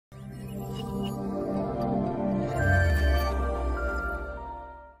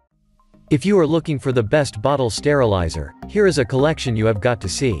If you are looking for the best bottle sterilizer, here is a collection you have got to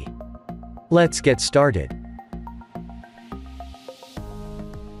see. Let's get started.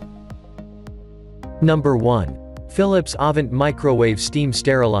 Number 1. Philips AVENT Microwave Steam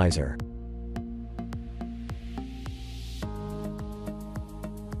Sterilizer.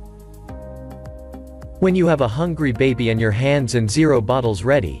 When you have a hungry baby and your hands and 0 bottles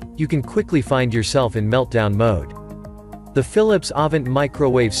ready, you can quickly find yourself in meltdown mode. The Philips AVENT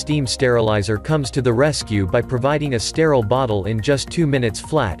Microwave Steam Sterilizer comes to the rescue by providing a sterile bottle in just 2 minutes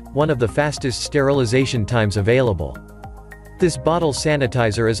flat, one of the fastest sterilization times available. This bottle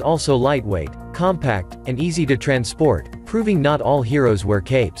sanitizer is also lightweight, compact, and easy to transport, proving not all heroes wear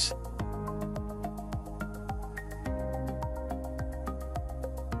capes.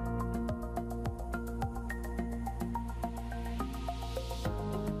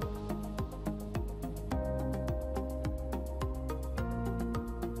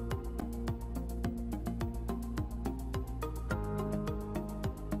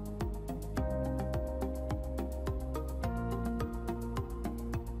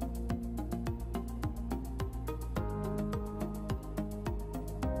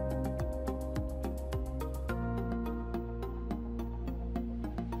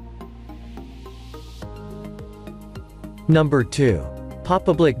 Number 2.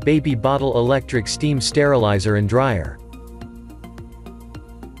 Papablic Baby Bottle Electric Steam Sterilizer and Dryer.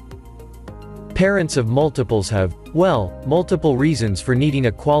 Parents of multiples have, well, multiple reasons for needing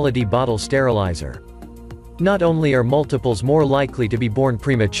a quality bottle sterilizer. Not only are multiples more likely to be born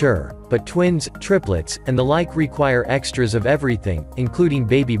premature, but twins, triplets, and the like require extras of everything, including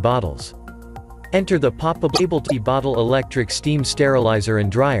baby bottles. Enter the Papablic Bottle Electric Steam Sterilizer and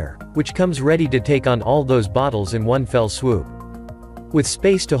Dryer, which comes ready to take on all those bottles in one fell swoop. With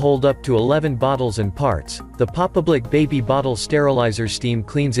space to hold up to 11 bottles and parts, the Papablic Baby Bottle Sterilizer steam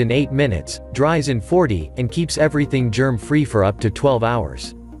cleans in 8 minutes, dries in 40, and keeps everything germ-free for up to 12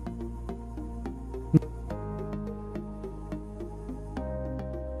 hours.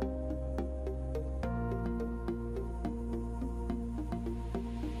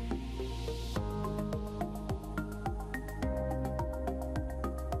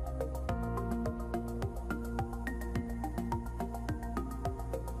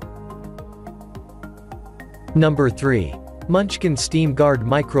 Number 3. Munchkin Steam Guard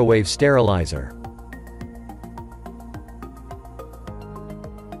Microwave Sterilizer.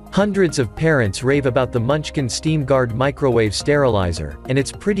 Hundreds of parents rave about the Munchkin Steam Guard Microwave Sterilizer, and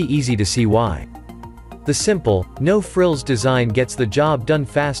it's pretty easy to see why. The simple, no-frills design gets the job done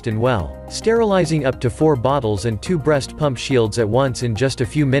fast and well, sterilizing up to 4 bottles and 2 breast pump shields at once in just a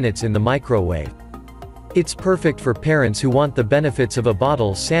few minutes in the microwave. It's perfect for parents who want the benefits of a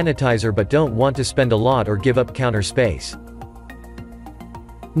bottle sanitizer but don't want to spend a lot or give up counter space.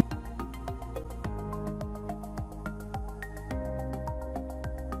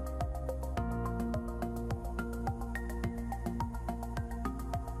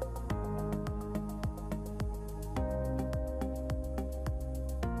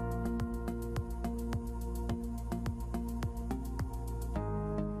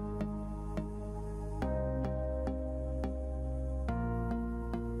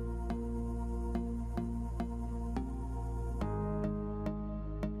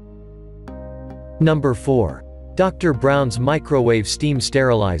 Number 4. Dr. Brown's Microwave Steam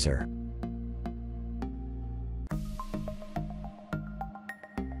Sterilizer.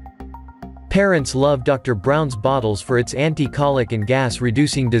 Parents love Dr. Brown's bottles for its anti-colic and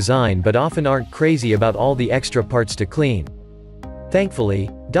gas-reducing design but often aren't crazy about all the extra parts to clean. Thankfully,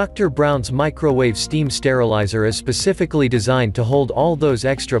 Dr. Brown's Microwave Steam Sterilizer is specifically designed to hold all those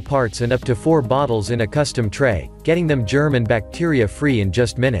extra parts and up to 4 bottles in a custom tray, getting them germ and bacteria-free in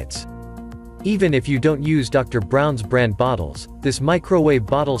just minutes. Even if you don't use Dr. Brown's brand bottles, this microwave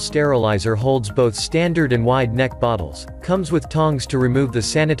bottle sterilizer holds both standard and wide neck bottles, comes with tongs to remove the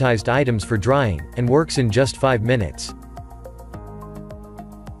sanitized items for drying, and works in just 5 minutes.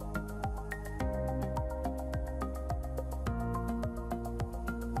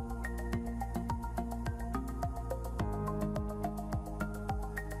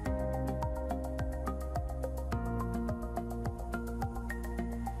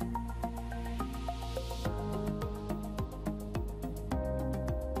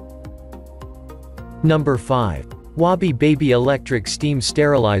 Number 5. Wabi Baby Electric Steam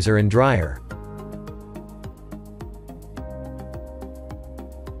Sterilizer and Dryer.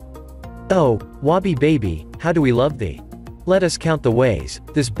 Oh, Wabi baby, how do we love thee? Let us count the ways.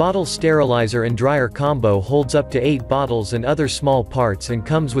 This bottle sterilizer and dryer combo holds up to 8 bottles and other small parts and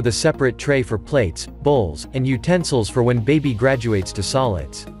comes with a separate tray for plates, bowls, and utensils for when baby graduates to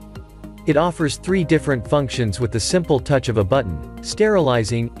solids. It offers 3 different functions with the simple touch of a button: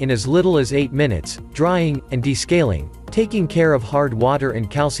 sterilizing, in as little as 8 minutes, drying, and descaling, taking care of hard water and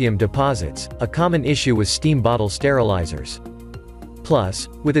calcium deposits, a common issue with steam bottle sterilizers. Plus,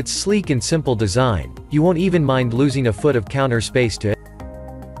 with its sleek and simple design, you won't even mind losing a foot of counter space to it.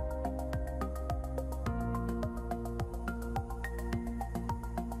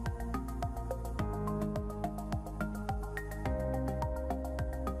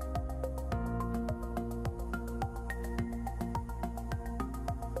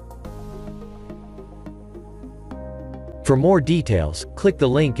 For more details, click the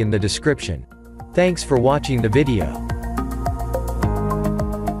link in the description. Thanks for watching the video.